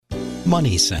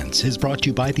Money Sense is brought to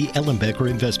you by the Ellenbecker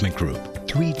Investment Group,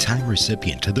 3-time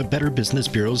recipient of the Better Business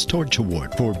Bureau's Torch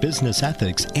Award for Business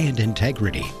Ethics and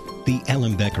Integrity. The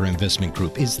Ellenbecker Investment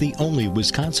Group is the only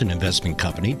Wisconsin investment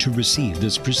company to receive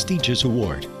this prestigious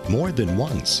award more than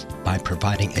once by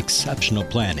providing exceptional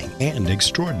planning and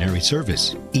extraordinary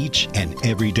service each and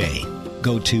every day.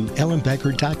 Go to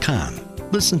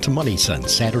ellenbecker.com. Listen to Money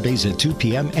Sense Saturdays at 2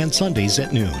 p.m. and Sundays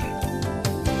at noon.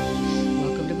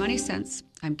 Welcome to Money Sense.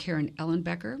 I'm Karen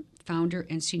Ellenbecker, founder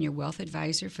and senior wealth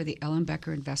advisor for the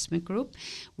Ellenbecker Investment Group.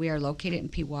 We are located in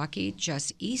Pewaukee,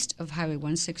 just east of Highway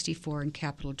 164 and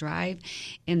Capitol Drive,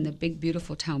 in the big,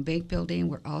 beautiful Town Bank building.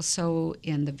 We're also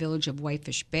in the village of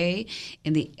Whitefish Bay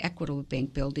in the Equitable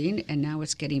Bank building, and now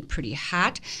it's getting pretty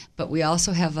hot, but we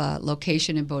also have a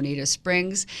location in Bonita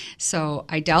Springs, so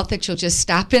I doubt that you'll just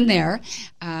stop in there,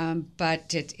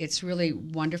 but it's really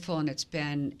wonderful, and it's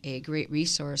been a great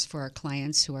resource for our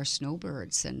clients who are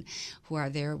snowbirds and who are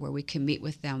there where we can meet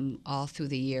with them all through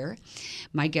the year.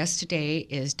 My guest today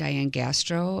is Diane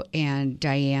Gastrow, and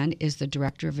Diane is the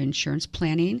Director of Insurance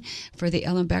Planning for the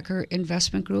Ellenbecker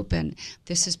Investment Group, and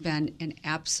this has been an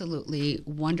absolutely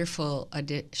wonderful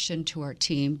addition to our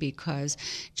team because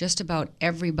just about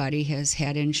everybody has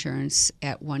had insurance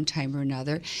at one time or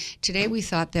another. Today we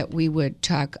thought that we would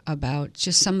talk about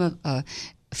just some of a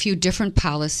few different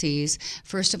policies.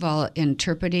 First of all,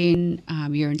 interpreting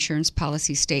your insurance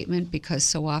policy statement, because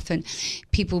so often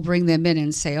people bring them in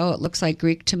and say, oh, it looks like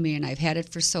Greek to me and I've had it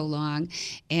for so long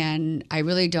and I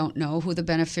really don't know who the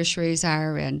beneficiaries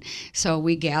are. And so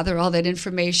we gather all that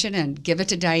information and give it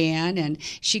to Diane, and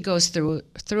she goes through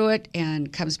it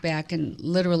and comes back and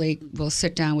literally will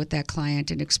sit down with that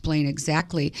client and explain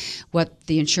exactly what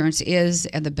the insurance is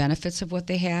and the benefits of what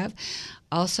they have.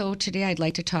 Also, today I'd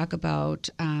like to talk about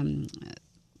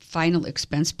final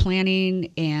expense planning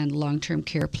and long-term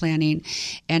care planning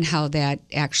and how that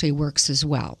actually works as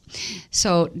well.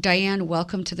 So, Diane,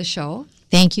 welcome to the show.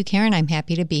 Thank you, Karen. I'm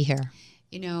happy to be here.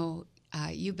 You know,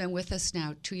 you've been with us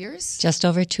now 2 years? Just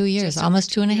over 2 years,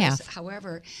 almost 2.5.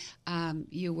 However,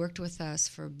 you worked with us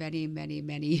for many, many,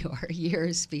 many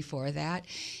years before that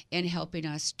in helping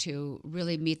us to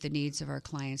really meet the needs of our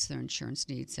clients, their insurance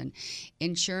needs. And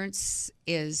insurance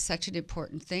is such an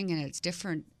important thing, and it's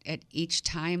different at each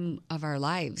time of our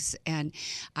lives. And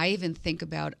I even think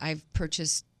about, I've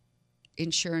purchased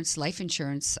insurance, life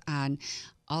insurance on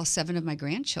all 7 of my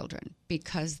grandchildren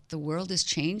because the world is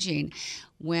changing.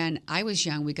 When I was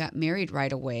young, we got married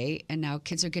right away, and now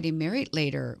kids are getting married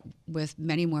later with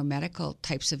many more medical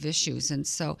types of issues. And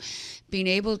so being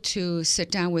able to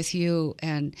sit down with you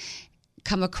and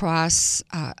come across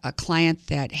a client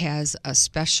that has a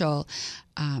special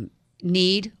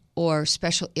need or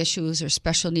special issues or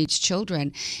special needs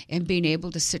children, and being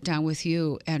able to sit down with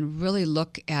you and really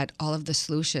look at all of the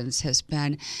solutions has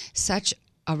been such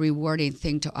a rewarding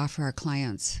thing to offer our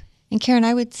clients. And Karen,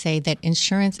 I would say that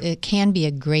insurance, it can be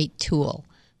a great tool,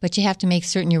 but you have to make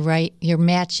certain you're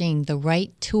matching the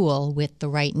right tool with the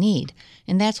right need.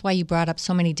 And that's why you brought up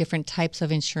so many different types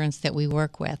of insurance that we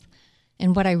work with.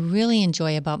 And what I really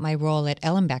enjoy about my role at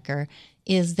Ellenbecker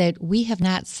is that we have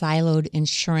not siloed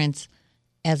insurance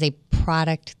as a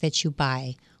product that you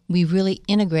buy. We really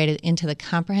integrate it into the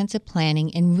comprehensive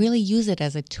planning and really use it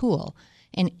as a tool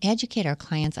and educate our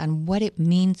clients on what it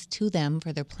means to them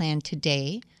for their plan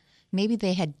today. Maybe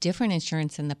they had different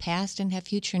insurance in the past and have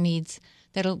future needs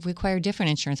that'll require different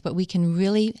insurance, but we can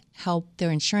really help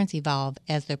their insurance evolve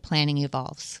as their planning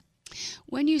evolves.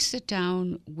 When you sit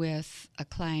down with a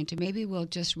client, and maybe we'll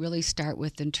just really start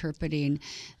with interpreting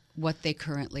what they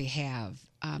currently have.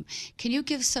 Can you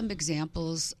give some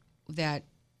examples that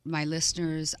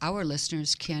our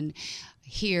listeners can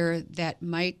hear that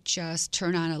might just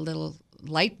turn on a little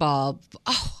light bulb?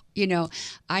 Oh,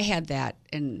 I had that,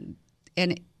 and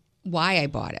why I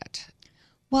bought it.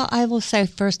 Well, I will say,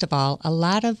 first of all, a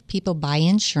lot of people buy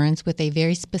insurance with a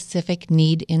very specific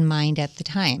need in mind at the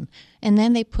time. And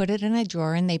then they put it in a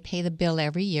drawer and they pay the bill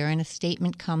every year, and a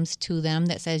statement comes to them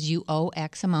that says you owe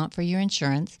X amount for your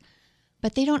insurance.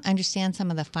 But they don't understand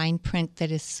some of the fine print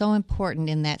that is so important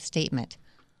in that statement.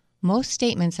 Most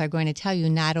statements are going to tell you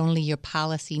not only your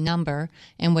policy number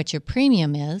and what your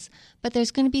premium is, but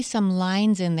there's going to be some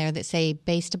lines in there that say,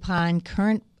 based upon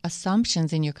current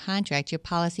assumptions in your contract, your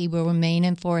policy will remain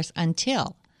in force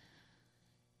until.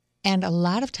 And a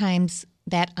lot of times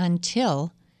that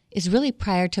until is really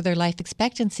prior to their life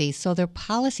expectancy, so their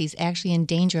policy is actually in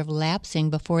danger of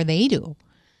lapsing before they do.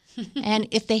 And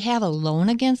if they have a loan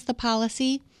against the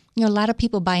policy, a lot of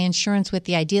people buy insurance with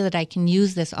the idea that I can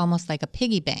use this almost like a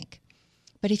piggy bank.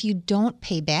 But if you don't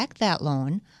pay back that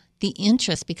loan, the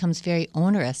interest becomes very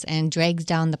onerous and drags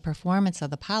down the performance of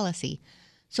the policy.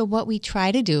 So what we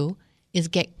try to do is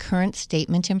get current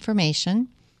statement information.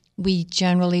 We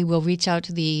generally will reach out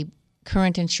to the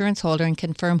current insurance holder and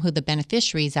confirm who the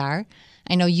beneficiaries are.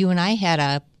 I know you and I had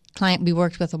a client we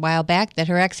worked with a while back that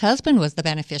her ex-husband was the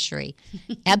beneficiary.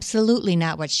 Absolutely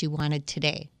not what she wanted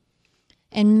today.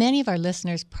 And many of our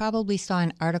listeners probably saw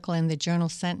an article in the Journal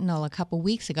Sentinel a couple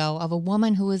weeks ago of a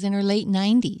woman who was in her late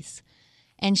 90s.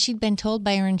 And she'd been told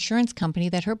by her insurance company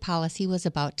that her policy was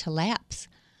about to lapse.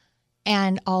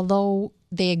 And although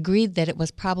they agreed that it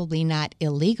was probably not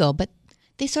illegal, but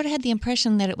they sort of had the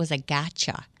impression that it was a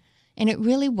gotcha. And it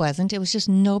really wasn't. It was just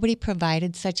nobody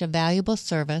provided such a valuable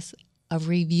service of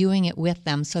reviewing it with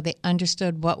them so they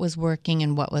understood what was working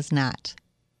and what was not.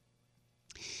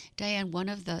 Diane, one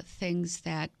of the things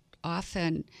that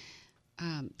often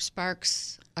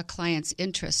sparks a client's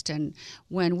interest, and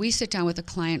when we sit down with a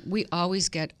client, we always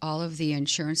get all of the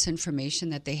insurance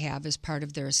information that they have as part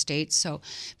of their estate. So,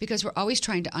 because we're always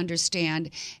trying to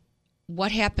understand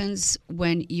what happens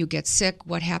when you get sick,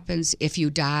 what happens if you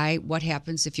die, what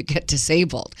happens if you get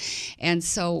disabled. And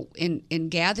so in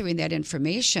gathering that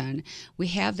information, we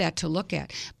have that to look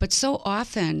at. But so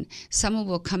often someone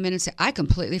will come in and say, I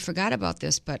completely forgot about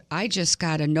this, but I just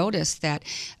got a notice that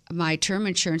my term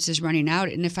insurance is running out,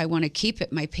 and if I want to keep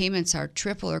it, my payments are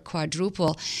triple or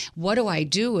quadruple. What do I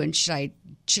do? And should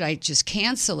I just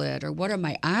cancel it, or what are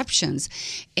my options?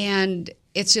 And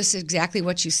it's just exactly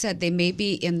what you said. They may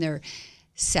be in their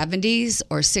 70s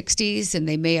or 60s, and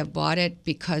they may have bought it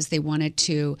because they wanted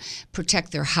to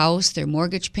protect their house, their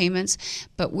mortgage payments.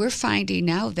 But we're finding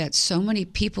now that so many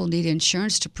people need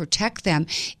insurance to protect them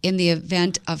in the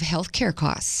event of healthcare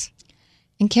costs.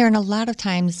 And Karen, a lot of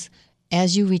times,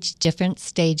 as you reach different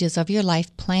stages of your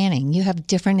life planning, you have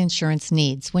different insurance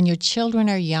needs. When your children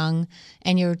are young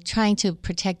and you're trying to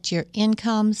protect your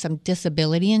income, some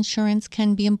disability insurance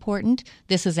can be important.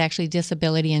 This is actually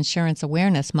Disability Insurance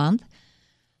Awareness Month.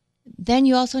 Then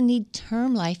you also need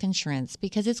term life insurance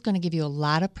because it's going to give you a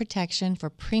lot of protection for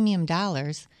premium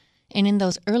dollars. And in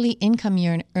those early income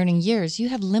earning years, you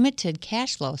have limited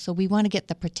cash flow, so we want to get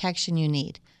the protection you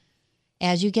need.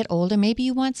 As you get older, maybe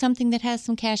you want something that has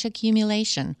some cash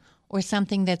accumulation or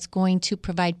something that's going to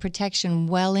provide protection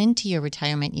well into your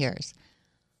retirement years.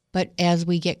 But as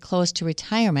we get close to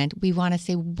retirement, we want to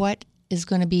say what is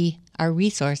going to be our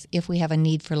resource if we have a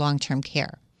need for long-term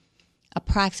care.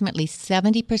 Approximately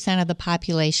 70% of the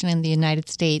population in the United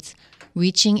States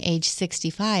reaching age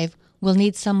 65 will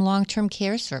need some long-term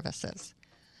care services.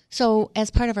 So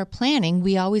as part of our planning,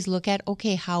 we always look at,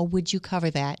 okay, how would you cover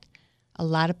that? A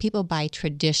lot of people buy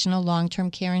traditional long-term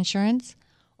care insurance,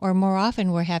 or more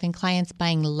often we're having clients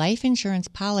buying life insurance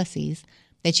policies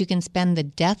that you can spend the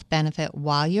death benefit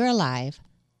while you're alive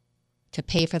to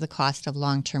pay for the cost of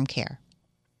long-term care.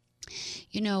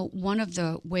 You know, one of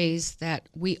the ways that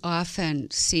we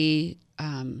often see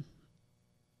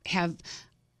have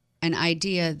an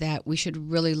idea that we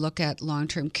should really look at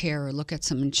long-term care or look at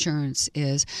some insurance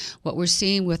is what we're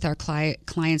seeing with our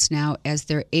clients now as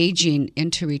they're aging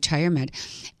into retirement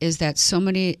is that so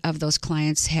many of those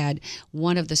clients had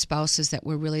one of the spouses that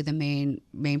were really the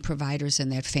main providers in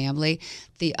that family.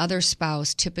 The other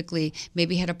spouse typically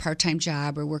maybe had a part-time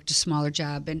job or worked a smaller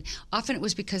job, and often it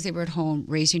was because they were at home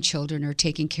raising children or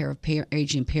taking care of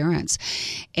aging parents.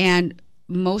 And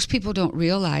most people don't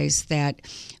realize that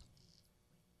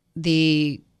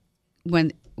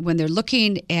when they're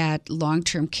looking at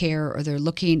long-term care or they're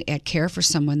looking at care for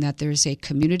someone, that there's a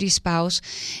community spouse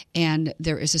and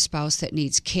there is a spouse that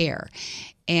needs care.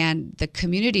 And the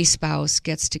community spouse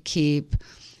gets to keep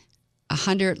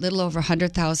little over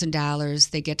 $100,000.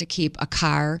 They get to keep a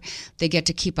car, they get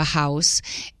to keep a house,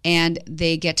 and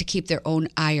they get to keep their own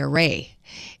IRA.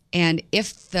 And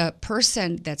if the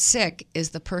person that's sick is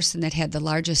the person that had the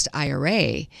largest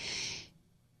IRA,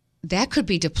 that could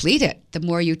be depleted. The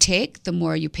more you take, the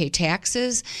more you pay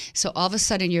taxes. So all of a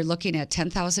sudden you're looking at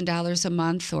 $10,000 a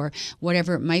month or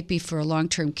whatever it might be for a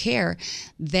long-term care.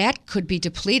 That could be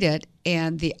depleted,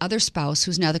 and the other spouse,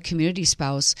 who's now the community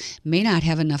spouse, may not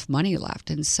have enough money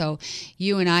left. And so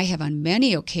you and I have on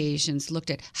many occasions looked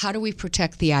at how do we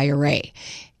protect the IRA?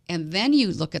 And then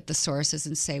you look at the sources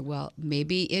and say, well,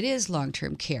 maybe it is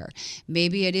long-term care.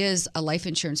 Maybe it is a life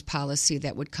insurance policy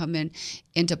that would come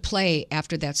into play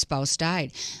after that spouse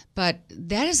died. But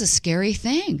that is a scary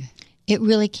thing. It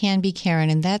really can be, Karen,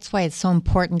 and that's why it's so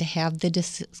important to have the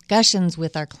discussions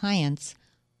with our clients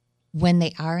when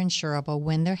they are insurable,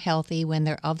 when they're healthy, when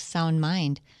they're of sound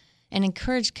mind, and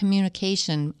encourage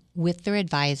communication with their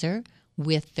advisor,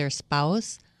 with their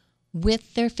spouse,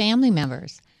 with their family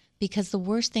members. because the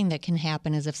worst thing that can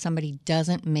happen is if somebody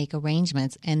doesn't make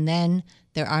arrangements and then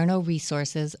there are no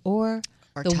resources or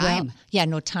time.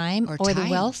 No time, or the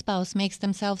well spouse makes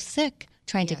themselves sick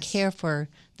trying to care for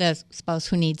the spouse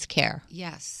who needs care.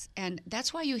 Yes, and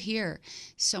that's why you hear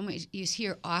you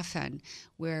hear often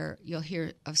where you'll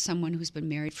hear of someone who's been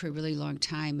married for a really long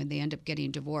time and they end up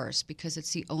getting divorced because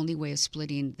it's the only way of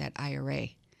splitting that IRA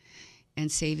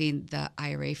and saving the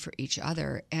IRA for each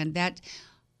other. And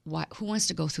who wants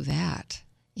to go through that?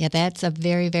 Yeah, that's a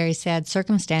very, very sad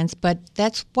circumstance, but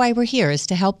that's why we're here, is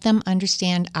to help them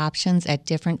understand options at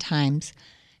different times.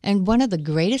 And one of the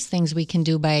greatest things we can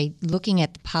do by looking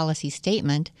at the policy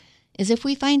statement is if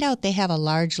we find out they have a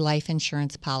large life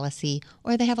insurance policy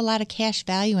or they have a lot of cash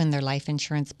value in their life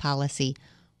insurance policy,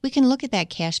 we can look at that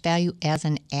cash value as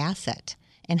an asset.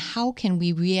 And how can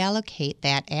we reallocate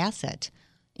that asset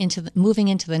moving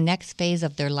into the next phase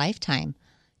of their lifetime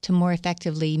to more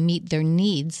effectively meet their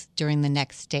needs during the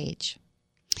next stage?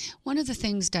 One of the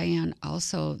things, Diane,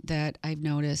 also that I've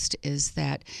noticed is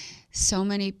that so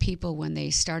many people, when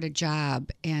they start a job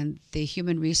and the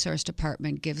human resource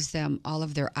department gives them all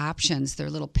of their options, their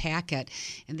little packet,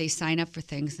 and they sign up for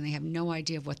things and they have no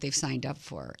idea of what they've signed up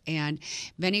for. And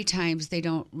many times they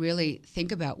don't really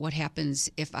think about what happens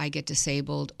if I get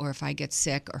disabled or if I get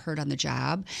sick or hurt on the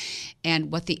job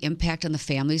and what the impact on the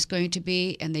family is going to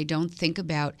be. And they don't think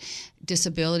about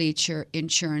disability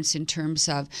insurance in terms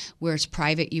of where it's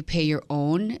private, you pay your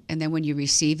own, and then when you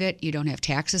receive it, you don't have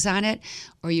taxes on it,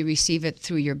 or you receive it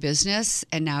through your business,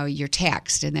 and now you're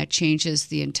taxed, and that changes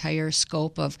the entire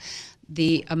scope of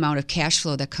the amount of cash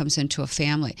flow that comes into a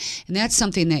family. And that's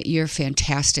something that you're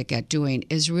fantastic at doing,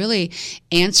 is really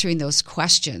answering those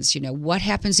questions. You know, what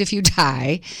happens if you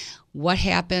die? What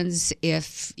happens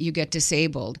if you get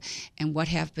disabled? And what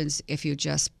happens if you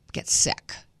just get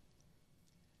sick?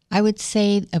 I would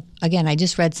say, again, I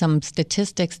just read some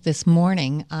statistics this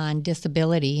morning on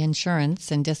disability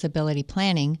insurance and disability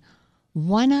planning.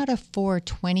 1 out of 4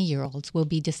 20-year-olds will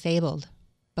be disabled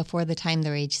before the time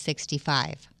they're age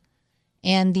 65.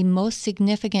 And the most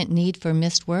significant need for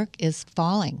missed work is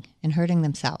falling and hurting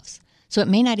themselves. So it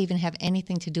may not even have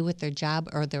anything to do with their job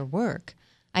or their work.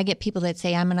 I get people that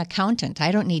say, I'm an accountant.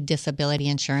 I don't need disability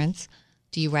insurance.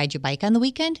 Do you ride your bike on the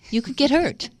weekend? You could get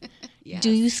hurt. Yes.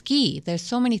 Do you ski? There's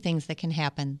so many things that can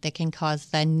happen that can cause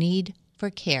the need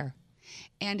for care.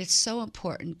 And it's so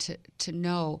important to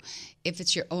know if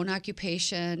it's your own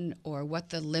occupation or what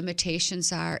the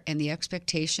limitations are and the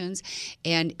expectations,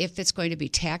 and if it's going to be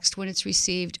taxed when it's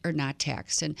received or not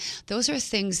taxed. And those are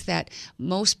things that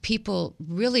most people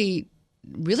really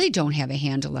don't have a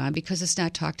handle on because it's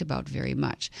not talked about very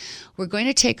much. We're going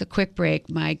to take a quick break.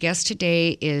 My guest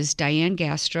today is Diane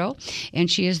Gastrow, and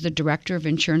she is the Director of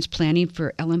Insurance Planning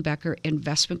for Ellenbecker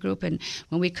Investment Group. And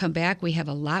when we come back, we have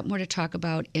a lot more to talk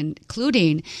about,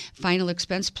 including final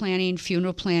expense planning,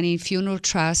 funeral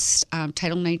trusts,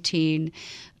 Title 19.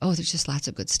 Oh, there's just lots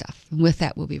of good stuff. And with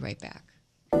that, we'll be right back.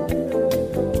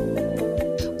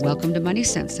 Welcome to Money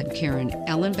Sense. I'm Karen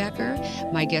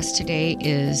Ellenbecker. My guest today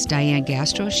is Diane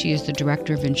Gastrow. She is the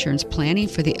Director of Insurance Planning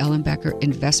for the Ellenbecker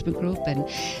Investment Group. And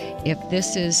if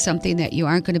this is something that you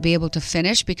aren't going to be able to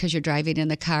finish because you're driving in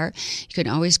the car, you can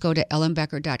always go to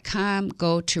ellenbecker.com,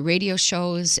 go to radio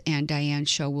shows, and Diane's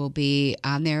show will be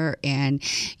on there, and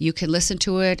you can listen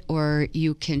to it or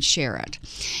you can share it.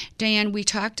 Diane, we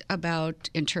talked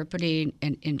about interpreting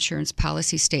an insurance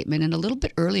policy statement, and a little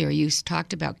bit earlier you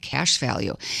talked about cash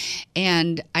value.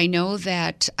 And I know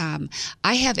that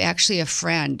I have actually a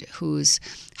friend whose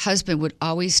husband would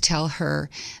always tell her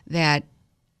that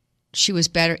she was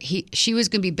going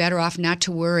to be better off not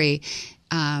to worry.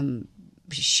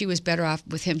 She was better off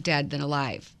with him dead than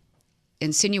alive,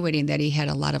 insinuating that he had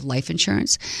a lot of life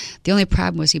insurance. The only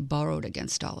problem was he borrowed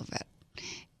against all of it.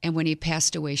 And when he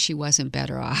passed away, she wasn't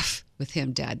better off with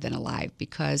him dead than alive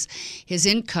because his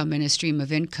income and his stream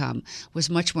of income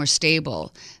was much more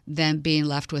stable than being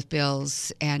left with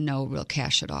bills and no real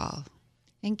cash at all.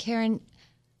 And Karen,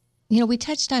 we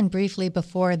touched on briefly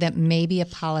before that maybe a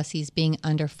policy is being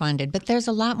underfunded, but there's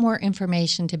a lot more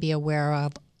information to be aware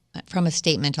of from a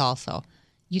statement also.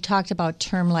 You talked about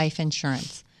term life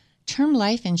insurance. Term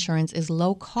life insurance is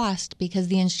low cost because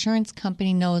the insurance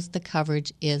company knows the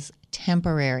coverage is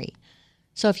temporary.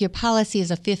 So if your policy is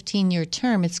a 15-year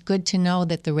term, it's good to know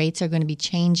that the rates are going to be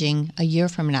changing a year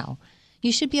from now.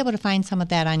 You should be able to find some of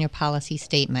that on your policy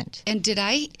statement. And did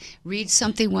I read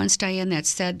something once, Diane, that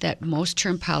said that most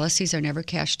term policies are never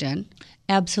cashed in?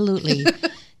 Absolutely.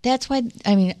 That's why,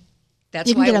 that's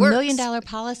you can why get it a works. $1 million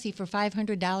policy for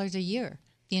 $500 a year.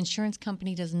 The insurance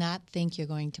company does not think you're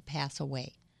going to pass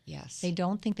away. Yes. They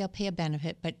don't think they'll pay a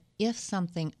benefit, but if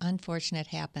something unfortunate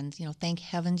happens, thank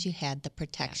heavens you had the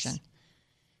protection. Yes.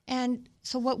 And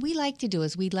so what we like to do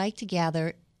is we like to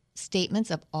gather statements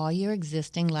of all your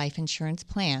existing life insurance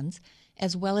plans,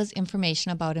 as well as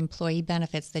information about employee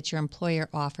benefits that your employer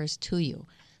offers to you.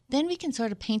 Then we can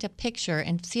sort of paint a picture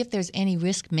and see if there's any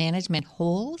risk management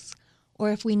holes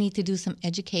or if we need to do some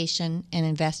education and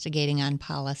investigating on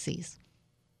policies.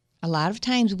 A lot of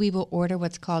times we will order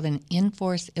what's called an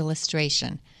in-force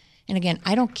illustration. And again,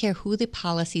 I don't care who the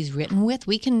policy is written with.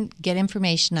 We can get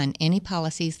information on any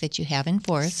policies that you have in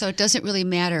force. So it doesn't really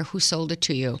matter who sold it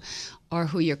to you or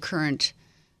who your current...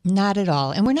 Not at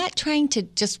all. And we're not trying to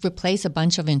just replace a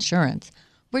bunch of insurance.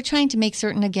 We're trying to make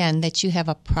certain, again, that you have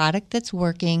a product that's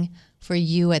working for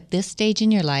you at this stage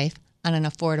in your life on an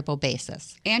affordable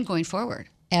basis. And going forward.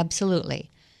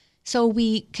 Absolutely. So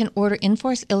we can order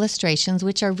in-force illustrations,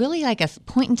 which are really like a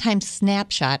point-in-time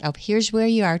snapshot of here's where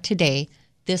you are today.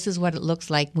 This is what it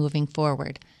looks like moving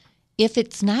forward. If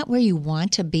it's not where you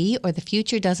want to be or the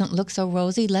future doesn't look so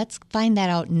rosy, let's find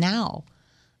that out now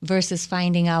versus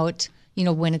finding out,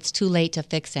 when it's too late to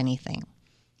fix anything.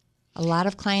 A lot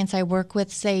of clients I work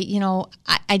with say,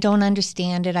 I don't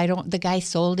understand it. The guy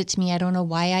sold it to me. I don't know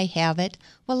why I have it.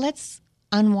 Well, let's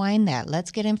unwind that.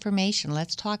 Let's get information.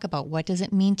 Let's talk about what does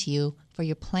it mean to you for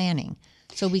your planning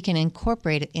so we can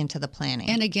incorporate it into the planning.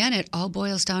 And again, it all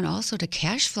boils down also to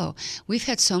cash flow. We've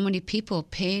had so many people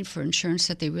paying for insurance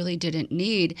that they really didn't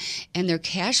need, and their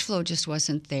cash flow just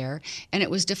wasn't there, and it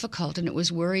was difficult and it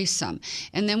was worrisome.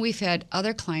 And then we've had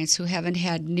other clients who haven't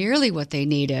had nearly what they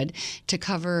needed to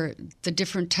cover the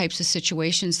different types of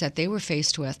situations that they were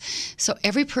faced with. So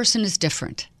every person is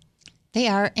different. They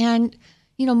are, and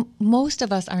most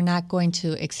of us are not going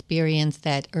to experience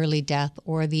that early death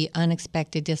or the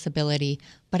unexpected disability,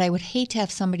 but I would hate to have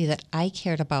somebody that I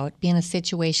cared about be in a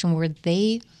situation where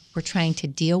they were trying to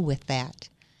deal with that.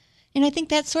 And I think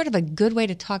that's sort of a good way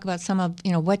to talk about some of,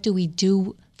 what do we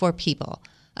do for people?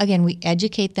 Again, we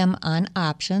educate them on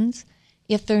options.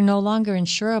 If they're no longer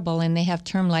insurable and they have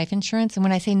term life insurance, and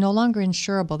when I say no longer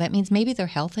insurable, that means maybe their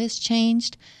health has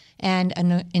changed, and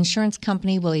an insurance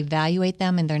company will evaluate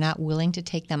them and they're not willing to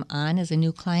take them on as a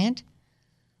new client.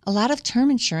 A lot of term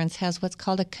insurance has what's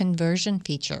called a conversion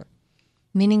feature,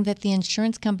 meaning that the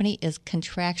insurance company is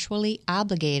contractually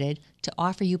obligated to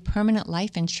offer you permanent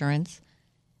life insurance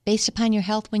based upon your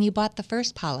health when you bought the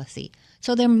first policy.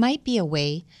 So there might be a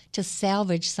way to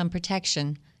salvage some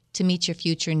protection to meet your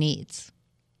future needs.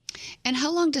 And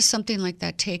how long does something like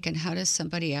that take, and how does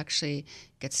somebody actually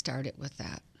get started with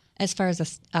that? As far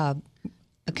as a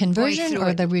conversion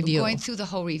or the review? Going through the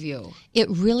whole review. It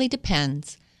really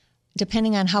depends,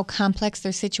 depending on how complex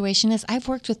their situation is. I've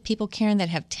worked with people, Karen, that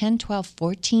have 10, 12,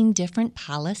 14 different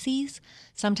policies.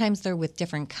 Sometimes they're with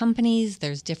different companies.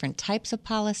 There's different types of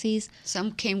policies.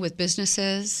 Some came with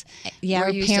businesses. Yeah,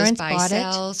 or parents bought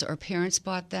it. Or parents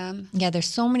bought them. Yeah, there's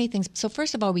so many things. So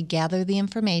first of all, we gather the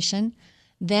information.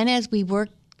 Then as we work,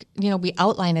 we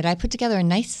outline it. I put together a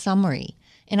nice summary.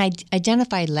 And I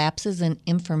identify lapses in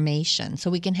information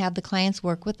so we can have the clients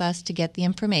work with us to get the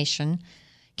information.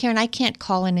 Karen, I can't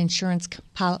call an insurance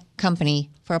company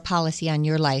for a policy on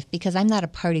your life because I'm not a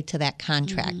party to that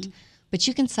contract. Mm-hmm. But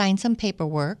you can sign some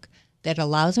paperwork that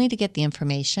allows me to get the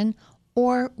information,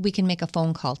 or we can make a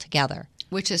phone call together.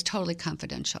 Which is totally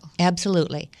confidential.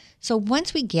 Absolutely. So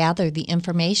once we gather the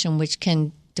information, which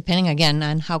can, depending again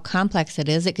on how complex it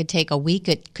is, it could take a week,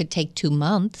 it could take 2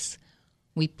 months.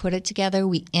 We put it together,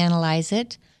 we analyze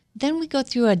it, then we go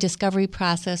through a discovery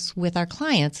process with our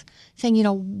clients saying,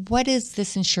 what is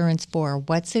this insurance for?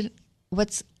 What's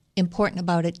important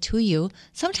about it to you?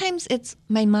 Sometimes it's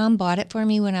my mom bought it for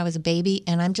me when I was a baby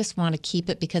and I just want to keep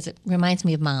it because it reminds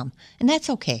me of mom. And that's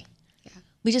okay. Yeah.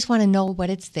 We just want to know what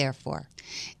it's there for.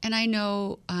 And I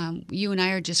know you and I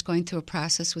are just going through a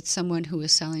process with someone who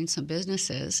is selling some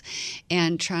businesses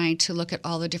and trying to look at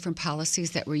all the different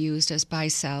policies that were used as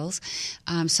buy-sells.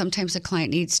 Sometimes the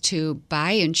client needs to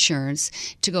buy insurance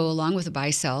to go along with a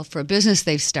buy-sell for a business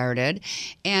they've started.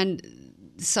 And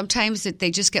sometimes they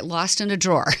just get lost in a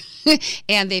drawer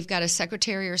and they've got a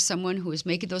secretary or someone who is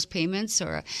making those payments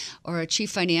or a chief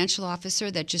financial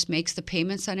officer that just makes the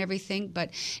payments on everything,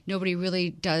 but nobody really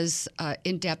does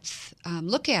in-depth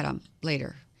look at them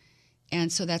later.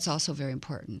 And so that's also very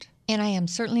important. And I am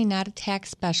certainly not a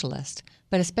tax specialist,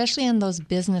 but especially on those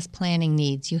business planning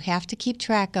needs, you have to keep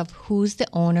track of who's the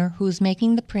owner, who's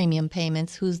making the premium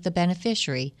payments, who's the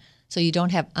beneficiary, so you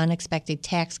don't have unexpected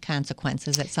tax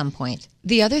consequences at some point.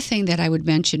 The other thing that I would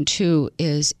mention, too,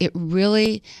 is it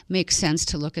really makes sense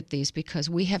to look at these because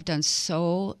we have done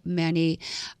so many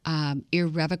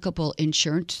irrevocable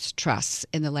insurance trusts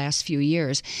in the last few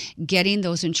years, getting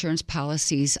those insurance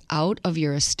policies out of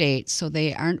your estate so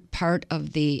they aren't part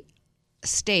of the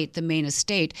estate, the main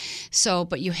estate. So,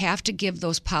 but you have to give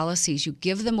those policies, you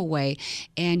give them away,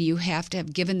 and you have to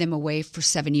have given them away for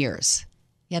 7 years.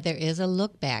 Yeah, there is a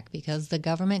look back because the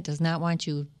government does not want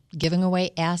you giving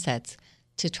away assets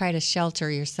to try to shelter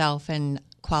yourself and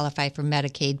qualify for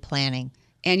Medicaid planning.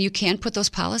 And you can put those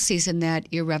policies in that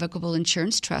irrevocable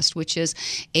insurance trust, which is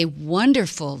a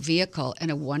wonderful vehicle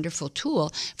and a wonderful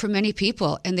tool for many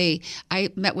people. And I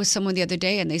met with someone the other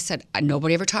day and they said,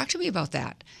 nobody ever talked to me about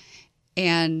that.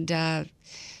 And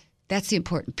that's the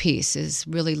important piece, is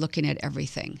really looking at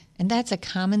everything. And that's a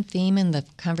common theme in the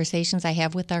conversations I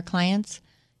have with our clients.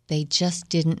 They just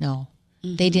didn't know.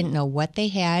 Mm-hmm. They didn't know what they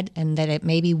had and that it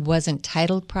maybe wasn't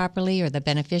titled properly or the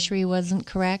beneficiary wasn't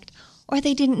correct, or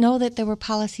they didn't know that there were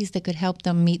policies that could help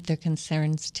them meet their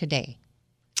concerns today.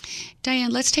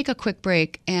 Diane, let's take a quick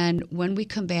break, and when we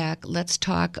come back, let's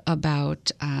talk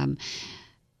about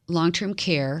long-term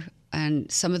care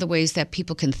and some of the ways that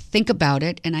people can think about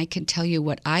it. And I can tell you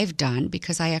what I've done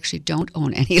because I actually don't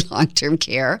own any long-term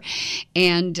care.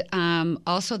 And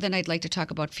also then I'd like to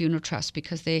talk about funeral trusts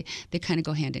because they kind of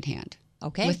go hand in hand.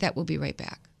 Okay. With that, we'll be right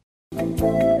back.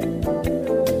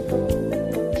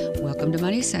 Welcome to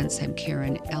Money Sense. I'm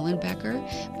Karen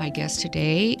Ellenbecker. My guest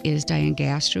today is Diane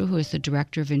Gastrow, who is the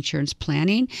Director of Insurance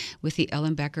Planning with the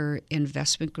Ellenbecker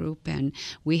Investment Group. And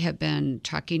we have been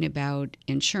talking about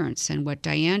insurance. And what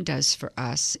Diane does for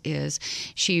us is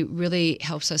she really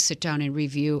helps us sit down and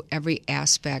review every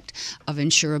aspect of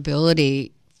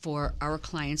insurability for our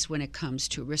clients when it comes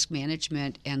to risk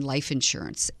management and life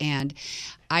insurance. And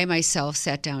I myself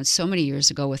sat down so many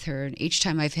years ago with her, and each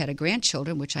time I've had a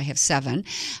grandchildren, which I have 7,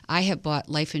 I have bought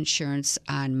life insurance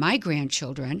on my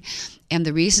grandchildren. And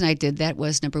the reason I did that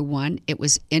was, number one, it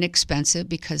was inexpensive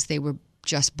because they were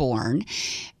just born.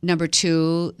 Number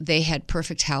 2, they had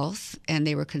perfect health and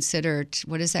they were considered,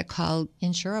 what is that called?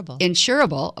 Insurable.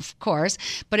 Insurable, of course,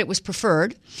 but it was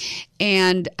preferred.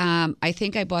 And I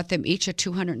think I bought them each a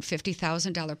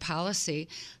 $250,000 policy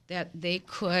that they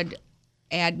could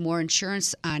add more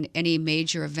insurance on any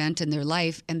major event in their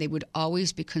life, and they would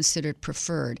always be considered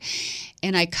preferred.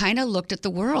 And I kind of looked at the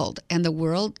world, and the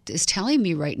world is telling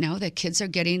me right now that kids are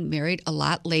getting married a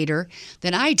lot later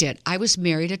than I did. I was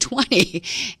married at 20,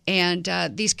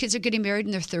 and these kids are getting married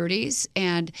in their 30s,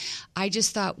 and I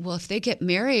just thought, well, if they get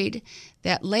married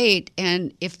that late,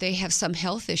 and if they have some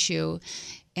health issue,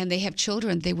 and they have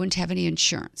children, they wouldn't have any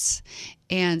insurance.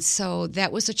 And so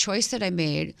that was a choice that I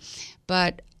made,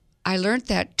 but I learned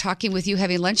that talking with you,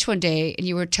 having lunch one day, and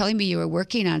you were telling me you were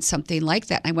working on something like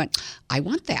that. And I went, I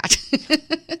want that.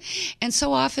 And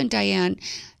so often, Diane,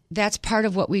 that's part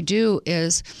of what we do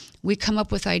is we come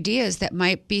up with ideas that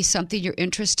might be something you're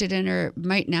interested in or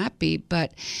might not be,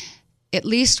 but at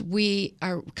least we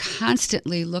are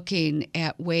constantly looking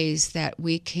at ways that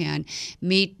we can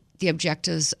meet the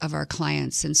objectives of our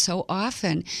clients. And so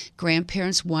often,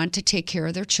 grandparents want to take care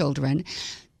of their children.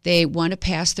 They want to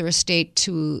pass their estate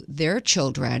to their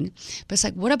children. But it's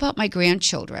like, what about my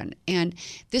grandchildren? And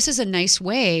this is a nice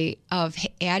way of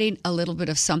adding a little bit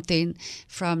of something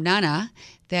from Nana,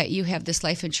 that you have this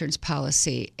life insurance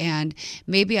policy. And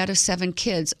maybe out of 7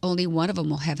 kids, only one of them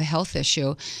will have a health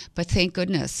issue. But thank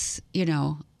goodness,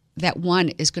 that one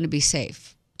is going to be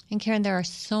safe. And Karen, there are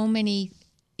so many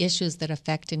issues that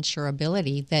affect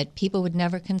insurability that people would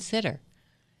never consider.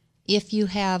 If you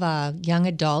have a young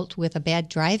adult with a bad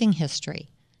driving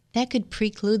history, that could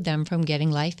preclude them from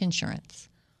getting life insurance.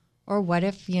 Or what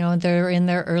if, they're in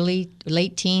their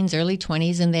late teens, early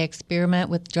 20s, and they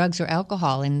experiment with drugs or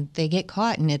alcohol and they get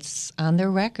caught and it's on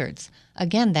their records.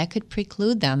 Again, that could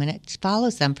preclude them and it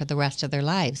follows them for the rest of their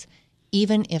lives,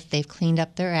 even if they've cleaned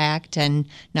up their act and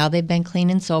now they've been clean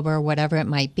and sober or whatever it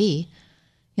might be.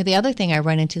 The other thing I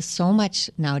run into so much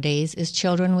nowadays is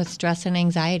children with stress and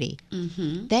anxiety.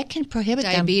 Mm-hmm. That can prohibit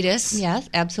diabetes. them. Yes,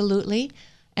 absolutely.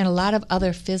 And a lot of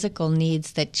other physical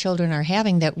needs that children are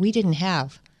having that we didn't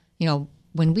have.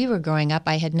 When we were growing up,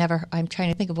 I'm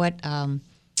trying to think of what a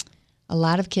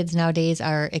lot of kids nowadays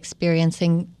are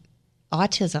experiencing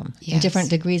autism, yes, and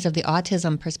different degrees of the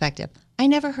autism perspective. I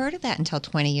never heard of that until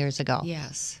 20 years ago.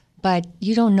 Yes. But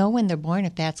you don't know when they're born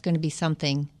if that's going to be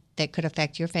something that could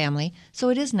affect your family. So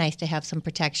it is nice to have some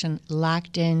protection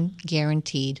locked in,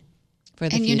 guaranteed for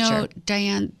the future. And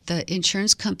Diane, the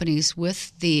insurance companies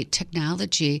with the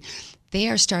technology, they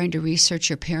are starting to research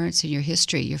your parents and your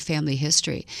history, your family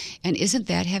history. And isn't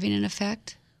that having an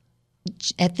effect?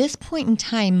 At this point in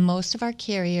time, most of our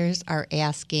carriers are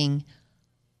asking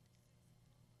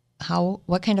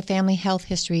what kind of family health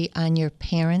history on your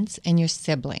parents and your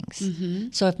siblings. Mm-hmm.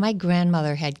 So if my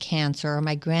grandmother had cancer or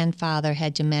my grandfather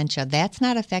had dementia, that's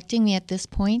not affecting me at this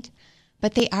point,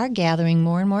 but they are gathering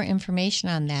more and more information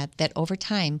on that over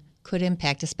time could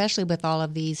impact, especially with all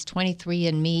of these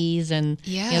 23andMe's and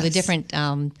yes. The different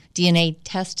DNA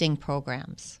testing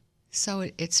programs. So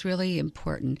it's really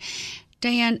important.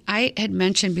 Diane, I had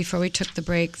mentioned before we took the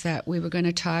break that we were going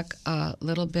to talk a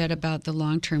little bit about the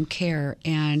long-term care,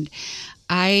 and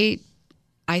I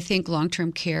think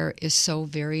long-term care is so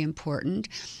very important.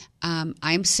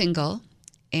 I'm single,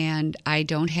 and I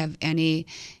don't have any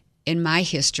in my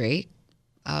history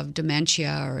of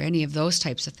dementia or any of those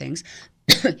types of things.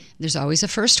 There's always a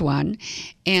first one.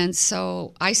 And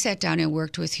so I sat down and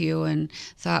worked with you and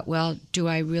thought, well, do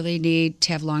I really need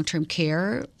to have long-term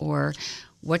care, or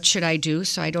what should I do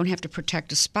so I don't have to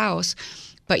protect a spouse,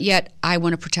 but yet I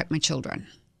want to protect my children?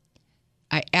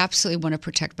 I absolutely want to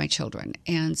protect my children.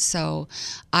 And so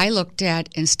I looked at,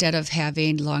 instead of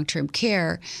having long-term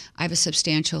care, I have a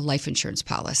substantial life insurance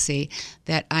policy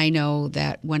that I know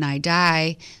that when I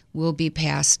die will be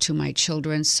passed to my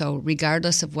children. So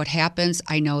regardless of what happens,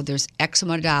 I know there's X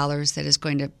amount of dollars that is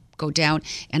going to go down,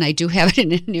 and I do have it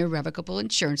in an irrevocable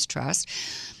insurance trust.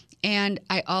 And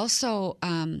I also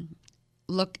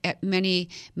look at many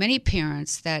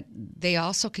parents that they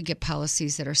also could get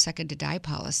policies that are second to die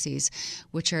policies,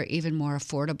 which are even more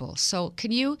affordable. So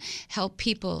can you help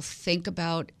people think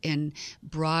about, in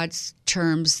broad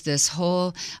terms, this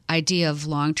whole idea of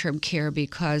long-term care?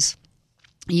 Because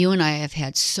you and I have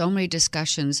had so many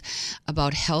discussions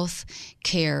about health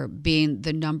care being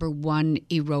the number one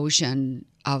erosion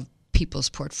of people's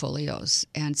portfolios,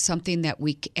 and something that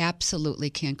we absolutely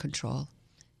can control.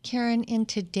 Karen, in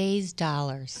today's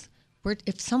dollars,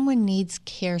 if someone needs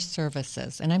care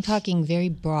services, and I'm talking very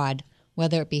broad,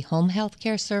 whether it be home health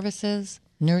care services,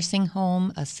 nursing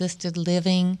home, assisted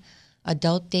living,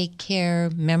 adult day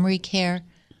care, memory care,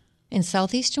 in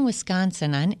southeastern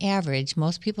Wisconsin, on average,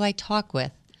 most people I talk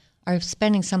with are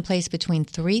spending someplace between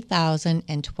 $3,000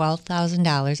 and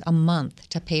 $12,000 a month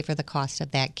to pay for the cost of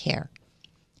that care.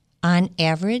 On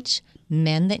average,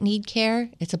 men that need care,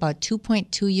 it's about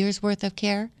 2.2 years worth of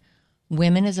care.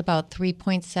 Women is about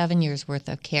 3.7 years worth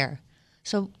of care.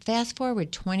 So fast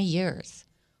forward 20 years,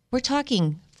 we're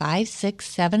talking $500,000,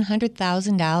 $600,000,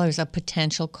 $700,000 of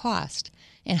potential cost.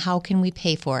 And how can we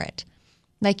pay for it?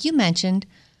 Like you mentioned,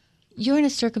 you're in a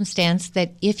circumstance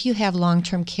that if you have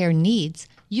long-term care needs,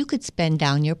 you could spend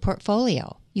down your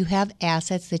portfolio. You have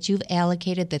assets that you've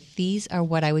allocated that these are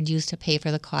what I would use to pay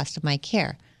for the cost of my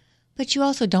care. But you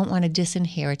also don't want to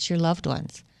disinherit your loved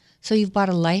ones. So you've bought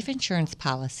a life insurance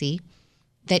policy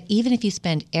that even if you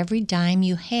spend every dime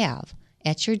you have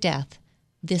at your death,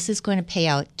 this is going to pay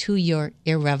out to your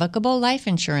irrevocable life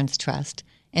insurance trust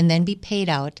and then be paid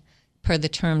out per the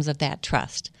terms of that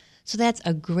trust. So that's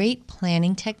a great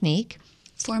planning technique.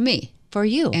 For me. For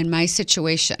you. And my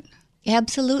situation.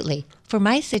 Absolutely. For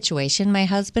my situation, my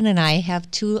husband and I have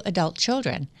 2 adult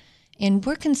children. And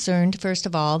we're concerned, first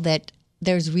of all, that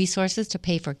there's resources to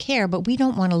pay for care, but we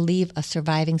don't want to leave a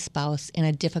surviving spouse in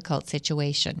a difficult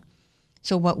situation.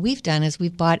 So what we've done is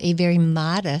we've bought a very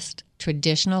modest,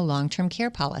 traditional long-term care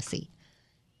policy.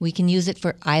 We can use it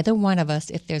for either one of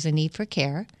us if there's a need for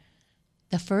care.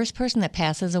 The first person that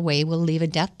passes away will leave a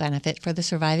death benefit for the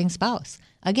surviving spouse.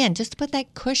 Again, just to put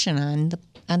that cushion on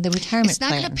the retirement plan. It's not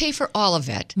going to pay for all of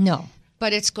it. No.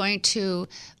 But it's going to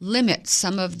limit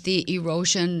some of the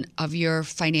erosion of your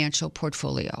financial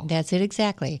portfolio. That's it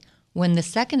exactly. When the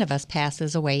second of us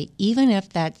passes away, even if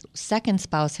that second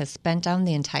spouse has spent down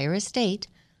the entire estate,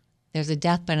 there's a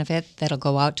death benefit that'll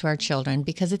go out to our children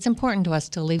because it's important to us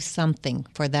to leave something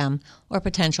for them or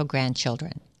potential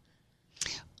grandchildren.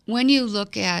 When you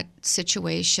look at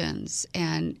situations,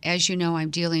 and as you know, I'm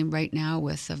dealing right now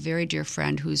with a very dear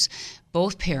friend whose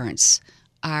both parents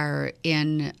are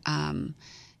in,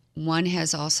 one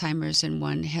has Alzheimer's and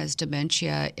one has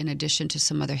dementia, in addition to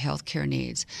some other health care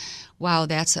needs. Wow,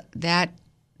 that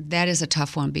is a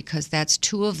tough one, because that's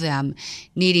 2 of them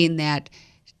needing that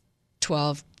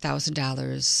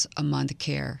 $12,000 a month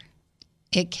care.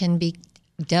 It can be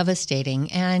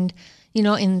devastating. And,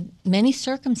 in many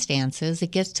circumstances,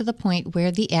 it gets to the point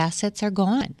where the assets are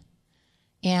gone.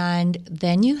 And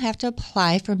then you have to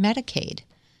apply for Medicaid.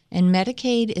 And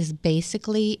Medicaid is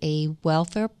basically a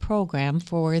welfare program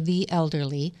for the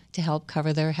elderly to help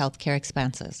cover their health care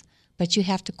expenses. But you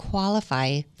have to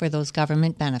qualify for those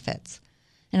government benefits.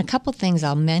 And a couple things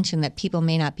I'll mention that people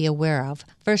may not be aware of.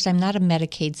 First, I'm not a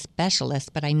Medicaid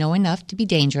specialist, but I know enough to be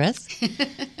dangerous.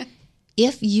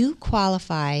 If you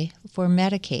qualify for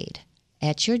Medicaid,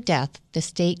 at your death, the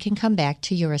state can come back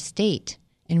to your estate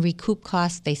and recoup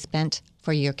costs they spent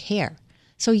for your care.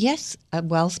 So yes, a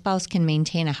well spouse can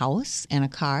maintain a house and a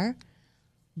car,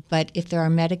 but if there are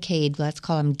Medicaid, let's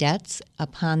call them debts,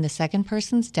 upon the second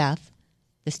person's death,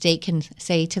 the state can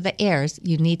say to the heirs,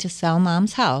 you need to sell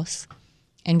mom's house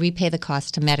and repay the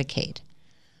cost to Medicaid.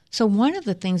 So one of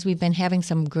the things we've been having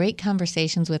some great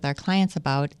conversations with our clients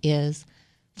about is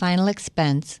final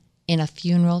expense in a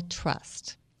funeral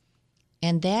trust.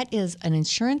 And that is an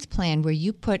insurance plan where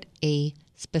you put a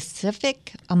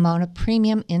specific amount of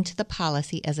premium into the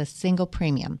policy as a single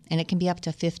premium, and it can be up to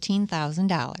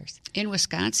 $15,000. In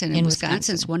Wisconsin. And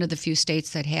Wisconsin's one of the few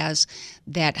states that has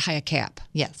that high a cap.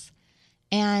 Yes.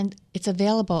 And it's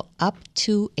available up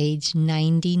to age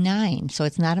 99. So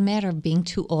it's not a matter of being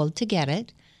too old to get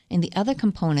it. And the other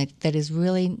component that is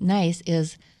really nice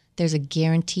is there's a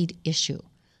guaranteed issue.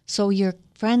 So your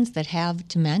friends that have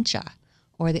dementia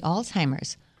or the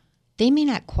Alzheimer's, they may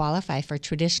not qualify for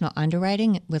traditional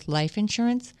underwriting with life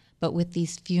insurance, but with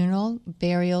these funeral,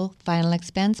 burial, final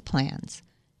expense plans,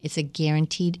 it's a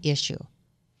guaranteed issue.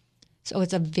 So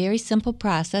it's a very simple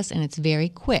process and it's very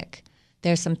quick.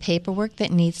 There's some paperwork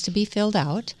that needs to be filled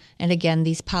out. And again,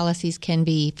 these policies can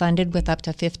be funded with up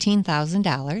to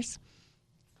 $15,000.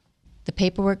 The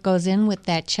paperwork goes in with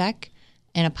that check,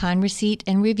 and upon receipt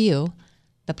and review,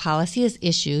 the policy is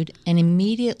issued and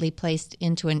immediately placed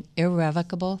into an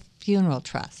irrevocable funeral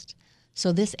trust.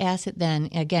 So this asset then,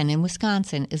 again, in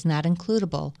Wisconsin, is not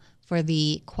includable for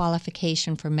the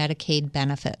qualification for Medicaid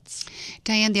benefits.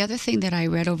 Diane, the other thing that I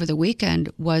read over the weekend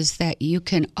was that you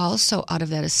can also, out of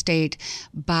that estate,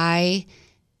 buy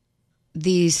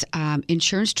these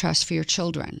insurance trusts for your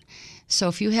children. So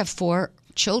if you have 4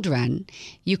 children,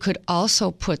 you could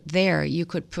also put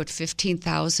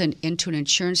 15,000 into an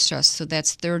insurance trust. So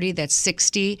that's 30, that's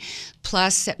 60,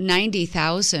 plus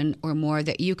 90,000 or more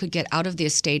that you could get out of the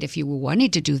estate if you were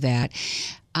wanting to do that.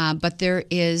 But there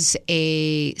is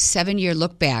a 7-year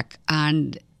look back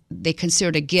on, they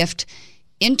considered a gift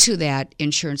into that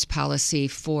insurance policy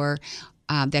for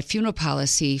that funeral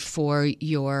policy for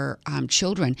your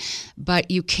children.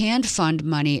 But you can fund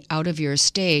money out of your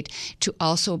estate to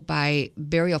also buy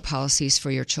burial policies for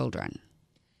your children.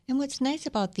 And what's nice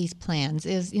about these plans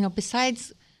is,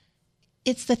 besides,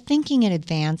 it's the thinking in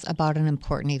advance about an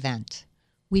important event.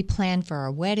 We plan for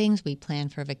our weddings, we plan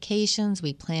for vacations,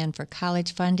 we plan for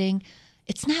college funding.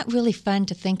 It's not really fun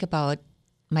to think about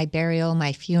my burial,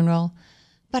 my funeral.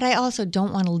 But I also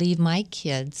don't want to leave my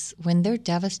kids, when they're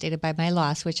devastated by my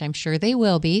loss, which I'm sure they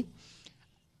will be,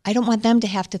 I don't want them to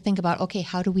have to think about, okay,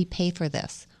 how do we pay for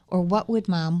this? Or what would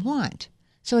mom want?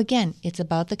 So again, it's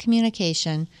about the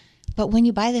communication. But when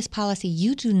you buy this policy,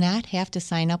 you do not have to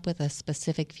sign up with a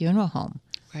specific funeral home.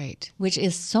 Right. Which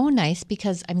is so nice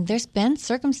because, there's been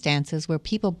circumstances where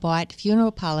people bought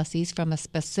funeral policies from a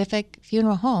specific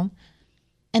funeral home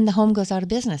and the home goes out of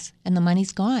business and the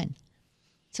money's gone.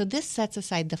 So this sets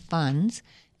aside the funds,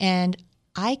 and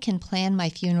I can plan my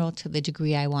funeral to the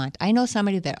degree I want. I know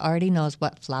somebody that already knows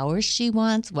what flowers she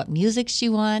wants, what music she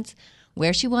wants,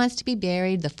 where she wants to be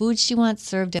buried, the food she wants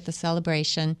served at the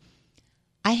celebration.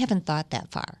 I haven't thought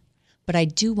that far, but I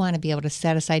do want to be able to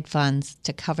set aside funds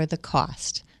to cover the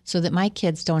cost so that my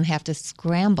kids don't have to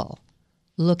scramble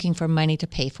looking for money to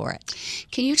pay for it.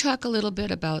 Can you talk a little bit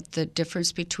about the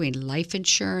difference between life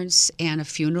insurance and a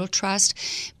funeral trust?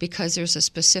 Because there's a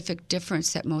specific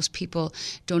difference that most people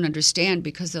don't understand,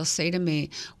 because they'll say to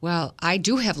me, well, I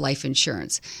do have life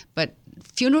insurance, but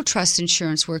funeral trust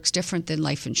insurance works different than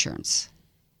life insurance.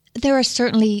 There are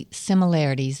certainly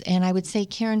similarities, and I would say,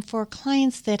 Karen, for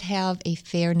clients that have a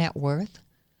fair net worth,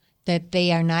 that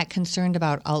they are not concerned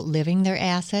about outliving their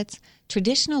assets,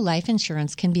 traditional life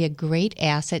insurance can be a great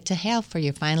asset to have for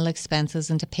your final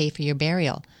expenses and to pay for your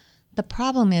burial. The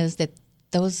problem is that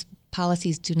those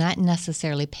policies do not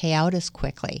necessarily pay out as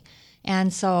quickly.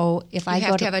 And so if I go to...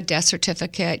 You have to have a death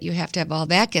certificate. You have to have all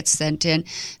that gets sent in.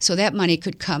 So that money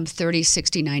could come 30,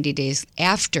 60, 90 days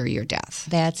after your death.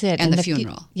 That's it. And the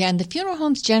funeral. And the funeral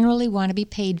homes generally want to be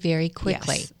paid very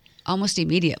quickly. Yes. Almost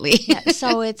immediately.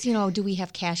 So it's, do we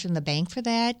have cash in the bank for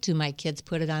that? Do my kids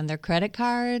put it on their credit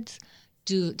cards?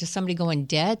 Does somebody go in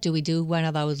debt? Do we do one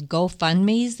of those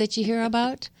GoFundMes that you hear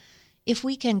about? If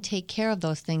we can take care of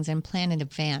those things and plan in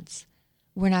advance,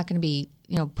 we're not going to be,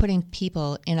 putting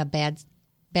people in a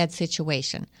bad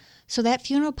situation. So that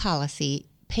funeral policy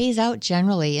pays out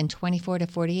generally in 24 to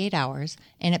 48 hours,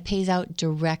 and it pays out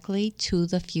directly to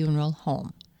the funeral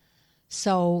home.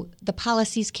 So the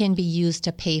policies can be used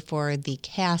to pay for the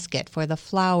casket, for the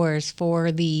flowers,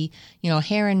 for the,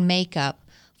 hair and makeup,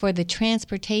 for the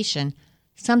transportation.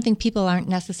 Something people aren't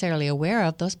necessarily aware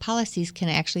of, those policies can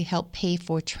actually help pay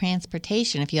for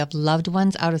transportation. If you have loved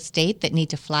ones out of state that need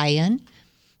to fly in,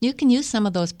 you can use some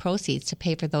of those proceeds to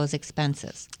pay for those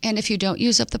expenses. And if you don't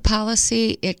use up the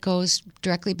policy, it goes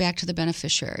directly back to the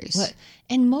beneficiaries.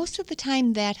 And most of the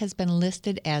time that has been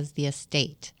listed as the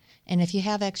estate. And if you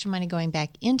have extra money going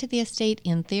back into the estate,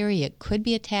 in theory, it could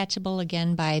be attachable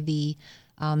again by the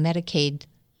Medicaid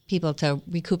people to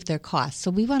recoup their costs.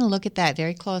 So we want to look at that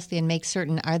very closely and make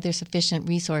certain, are there sufficient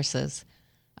resources?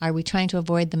 Are we trying to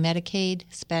avoid the Medicaid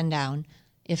spend down?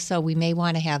 If so, we may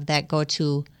want to have that go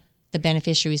to the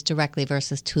beneficiaries directly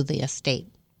versus to the estate.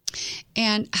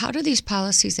 And how do these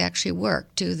policies actually work?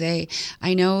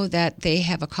 I know that they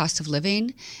have a cost of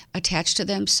living attached to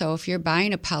them. So if you're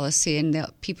buying a policy and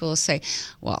people will say,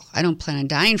 well, I don't plan on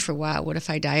dying for a while. What if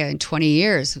I die in 20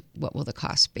 years? What will the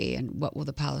cost be? And what will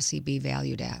the policy be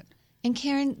valued at? And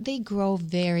Karen, they grow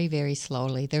very, very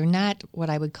slowly. They're not what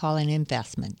I would call an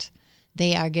investment.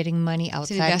 They are getting money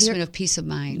outside. It's an investment of peace of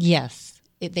mind. Yes.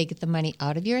 They get the money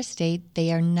out of your estate.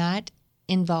 They are not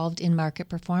involved in market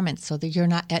performance, so that you're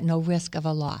not at no risk of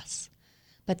a loss.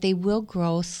 But they will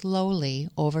grow slowly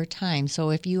over time.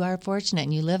 So if you are fortunate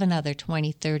and you live another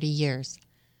 20, 30 years,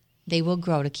 they will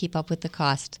grow to keep up with the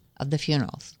cost of the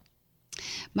funerals.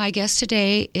 My guest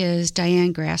today is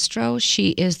Diane Gastrow.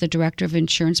 She is the Director of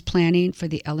Insurance Planning for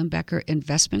the Ellenbecker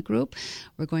Investment Group.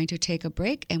 We're going to take a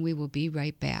break, and we will be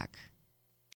right back.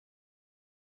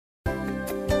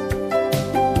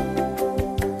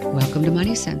 Welcome to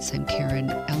Money Sense. I'm Karen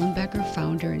Ellenbecker,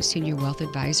 founder and senior wealth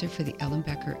advisor for the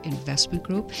Ellenbecker Investment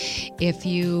Group. If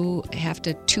you have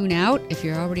to tune out, if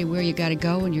you're already where you got to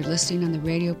go and you're listening on the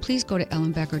radio, please go to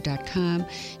ellenbecker.com,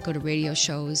 go to radio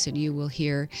shows, and you will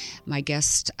hear my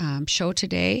guest show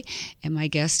today. And my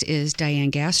guest is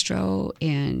Diane Gastrow,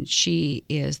 and she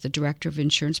is the Director of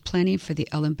Insurance Planning for the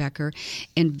Ellenbecker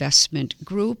Investment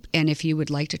Group. And if you would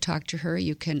like to talk to her,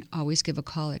 you can always give a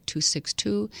call at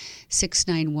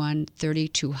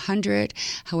 262-691-3200.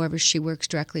 However, she works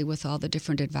directly with all the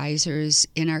different advisors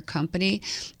in our company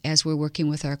as we're working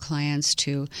with our clients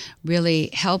to really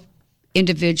help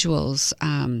individuals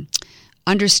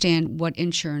understand what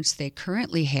insurance they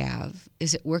currently have.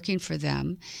 Is it working for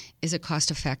them? Is it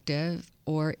cost effective?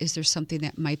 Or is there something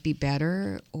that might be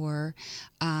better? Or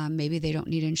maybe they don't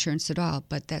need insurance at all.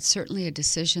 But that's certainly a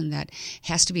decision that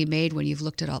has to be made when you've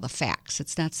looked at all the facts.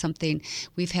 It's not something,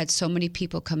 we've had so many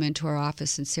people come into our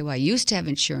office and say, well, I used to have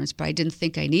insurance, but I didn't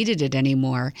think I needed it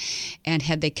anymore. And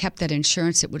had they kept that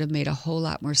insurance, it would have made a whole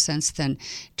lot more sense than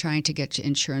trying to get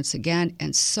insurance again.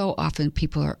 And so often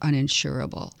people are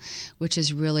uninsurable, which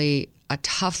is really a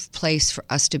tough place for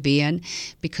us to be in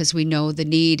because we know the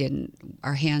need and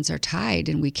our hands are tied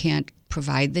and we can't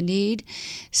provide the need.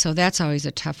 So that's always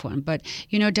a tough one. But,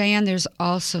 Diane, there's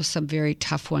also some very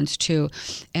tough ones too.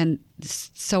 And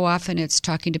so often it's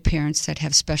talking to parents that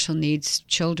have special needs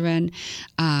children.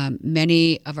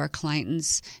 Many of our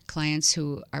clients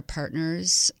who are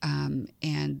partners,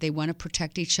 and they want to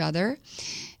protect each other.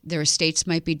 Their estates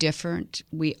might be different.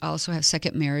 We also have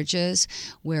second marriages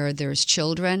where there's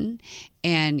children.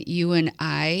 And you and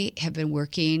I have been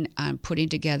working on putting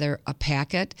together a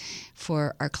packet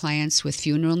for our clients with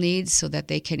funeral needs so that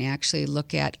they can actually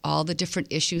look at all the different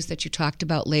issues that you talked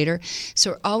about later.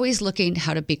 So we're always looking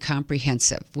how to be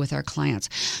comprehensive with our clients.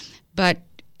 But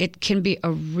it can be a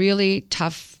really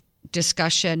tough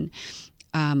discussion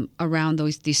around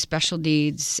these special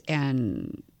needs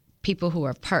and people who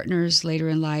are partners later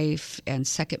in life and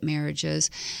second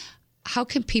marriages. How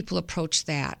can people approach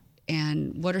that?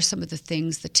 And what are some of the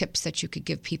things, the tips that you could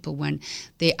give people when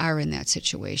they are in that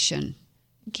situation?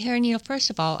 Karen, first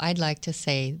of all, I'd like to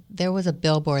say there was a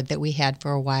billboard that we had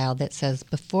for a while that says,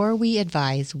 before we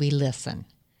advise, we listen.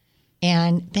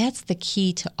 And that's the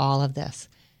key to all of this.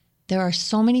 There are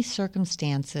so many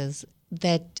circumstances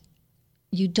that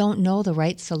you don't know the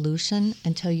right solution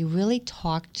until you really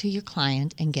talk to your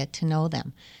client and get to know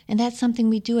them. And that's something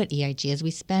we do at EIG, is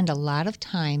we spend a lot of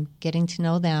time getting to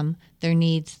know them, their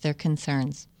needs, their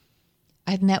concerns.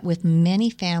 I've met with many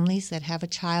families that have a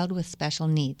child with special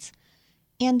needs,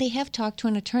 and they have talked to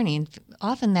an attorney, and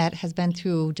often that has been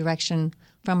through direction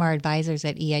from our advisors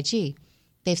at EIG.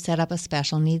 They've set up a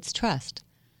special needs trust.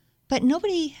 But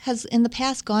nobody has in the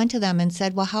past gone to them and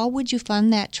said, well, how would you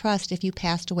fund that trust if you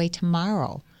passed away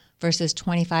tomorrow versus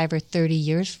 25 or 30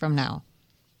 years from now?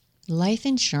 Life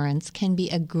insurance can be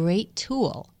a great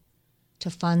tool to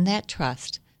fund that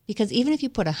trust because even if you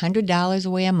put $100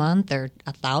 away a month or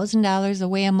 $1,000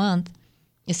 away a month,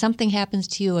 If something happens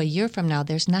to you a year from now,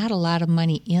 there's not a lot of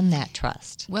money in that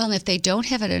trust. Well, and if they don't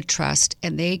have it in a trust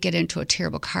and they get into a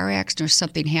terrible car accident or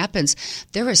something happens,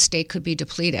 their estate could be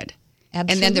depleted.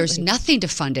 Absolutely. And then there's nothing to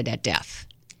fund it at death.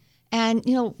 And,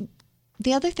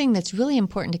 the other thing that's really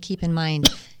important to keep in mind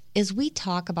is we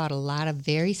talk about a lot of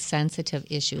very sensitive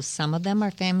issues. Some of them are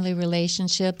family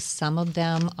relationships. Some of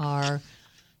them are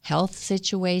health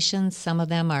situations. Some of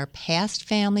them are past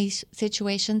family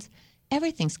situations.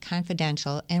 Everything's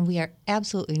confidential, and we are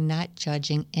absolutely not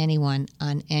judging anyone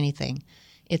on anything.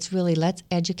 It's really let's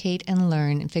educate and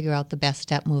learn and figure out the best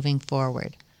step moving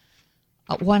forward.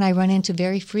 One I run into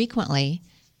very frequently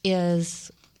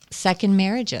is second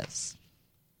marriages.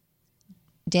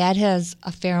 Dad has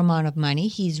a fair amount of money.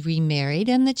 He's remarried,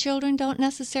 and the children don't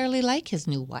necessarily like his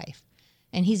new wife.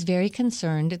 And he's very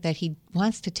concerned that he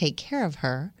wants to take care of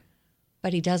her,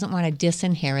 but he doesn't want to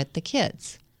disinherit the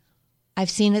kids. I've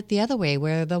seen it the other way,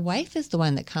 where the wife is the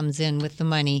one that comes in with the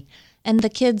money, and the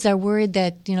kids are worried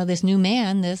that, this new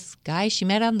man, this guy she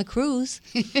met on the cruise,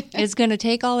 is going to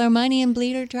take all her money and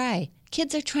bleed her dry.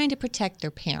 Kids are trying to protect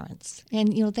their parents,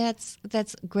 and,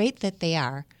 that's great that they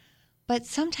are. But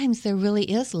sometimes there really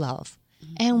is love,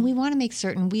 and we want to make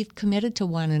certain we've committed to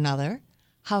one another.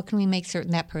 How can we make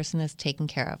certain that person is taken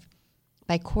care of?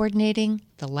 By coordinating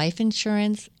the life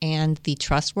insurance and the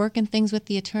trust work and things with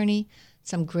the attorney,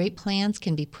 some great plans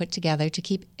can be put together to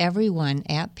keep everyone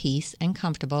at peace and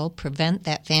comfortable, prevent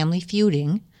that family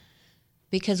feuding,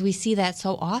 because we see that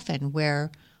so often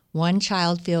where one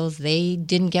child feels they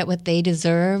didn't get what they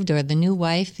deserved or the new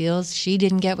wife feels she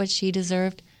didn't get what she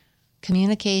deserved.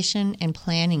 Communication and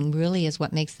planning really is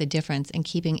what makes the difference in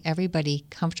keeping everybody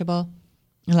comfortable.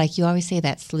 And like you always say,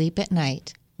 that sleep at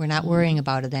night. We're not worrying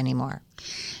about it anymore.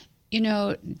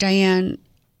 Diane,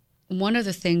 one of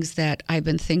the things that I've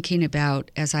been thinking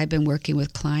about as I've been working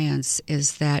with clients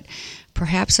is that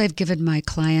perhaps I've given my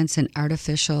clients an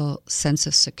artificial sense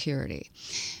of security,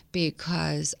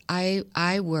 because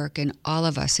I work, and all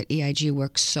of us at EIG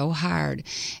work so hard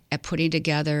at putting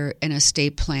together an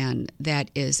estate plan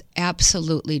that is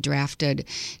absolutely drafted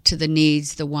to the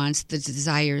needs, the wants, the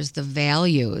desires, the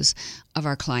values of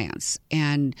our clients.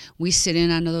 And we sit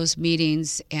in on those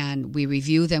meetings and we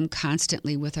review them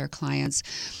constantly with our clients.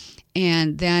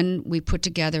 And then we put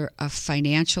together a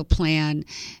financial plan,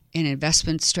 an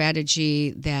investment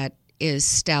strategy that is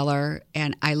stellar,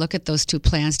 and I look at those two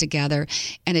plans together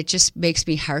and it just makes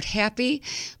me heart happy.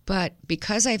 But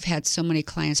because I've had so many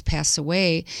clients pass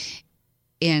away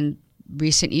in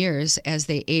recent years as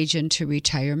they age into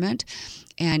retirement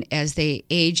and as they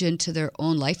age into their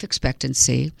own life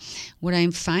expectancy, what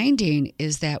I'm finding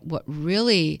is that what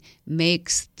really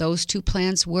makes those two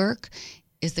plans work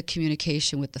is the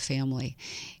communication with the family.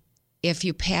 If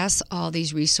you pass all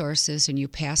these resources and you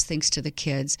pass things to the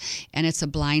kids and it's a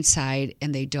blind side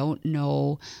and they don't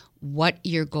know what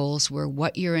your goals were,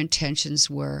 what your intentions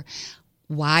were,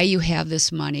 why you have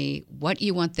this money, what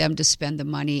you want them to spend the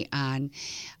money on,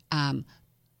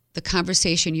 the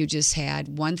conversation you just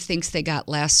had, one thinks they got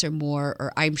less or more,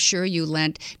 or I'm sure you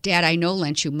lent, Dad, I know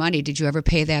lent you money, did you ever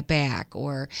pay that back?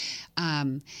 Or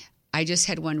I just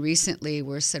had one recently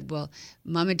where it said, well,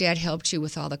 Mom and Dad helped you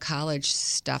with all the college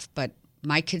stuff, but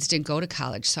my kids didn't go to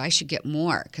college, so I should get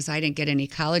more because I didn't get any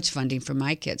college funding for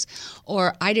my kids.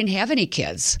 Or I didn't have any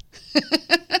kids.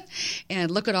 And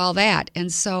look at all that.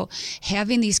 And so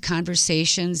having these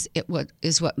conversations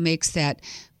is what makes that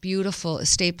beautiful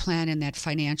estate plan and that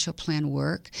financial plan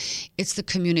work. It's the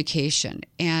communication.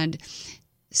 And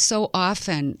so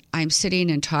often I'm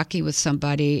sitting and talking with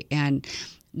somebody and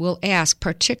we'll ask,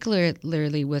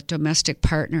 particularly with domestic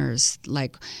partners,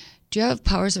 like, do you have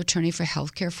powers of attorney for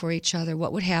health care for each other?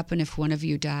 What would happen if one of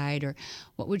you died? Or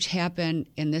what would happen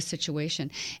in this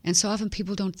situation? And so often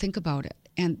people don't think about it.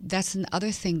 And that's another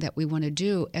thing that we want to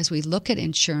do as we look at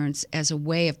insurance as a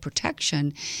way of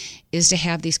protection is to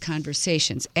have these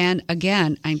conversations. And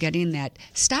again, I'm getting that,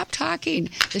 stop talking.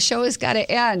 The show has got to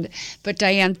end. But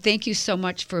Diane, thank you so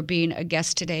much for being a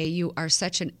guest today. You are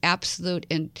such an absolute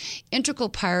and integral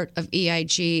part of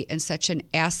EIG and such an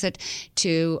asset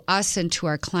to us and to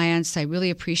our clients. I really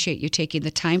appreciate you taking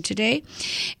the time today.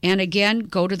 And again,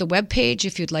 go to the webpage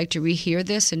if you'd like to rehear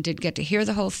this and didn't get to hear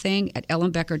the whole thing at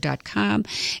ellenbecker.com.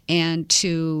 And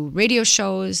to radio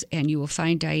shows, and you will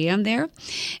find Diane there.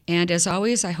 And as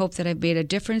always, I hope that I've made a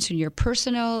difference in your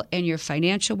personal and your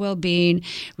financial well-being.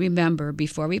 Remember,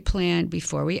 before we plan,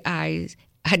 before we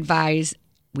advise,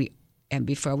 and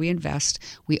before we invest,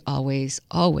 we always,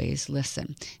 always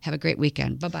listen. Have a great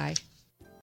weekend. Bye-bye.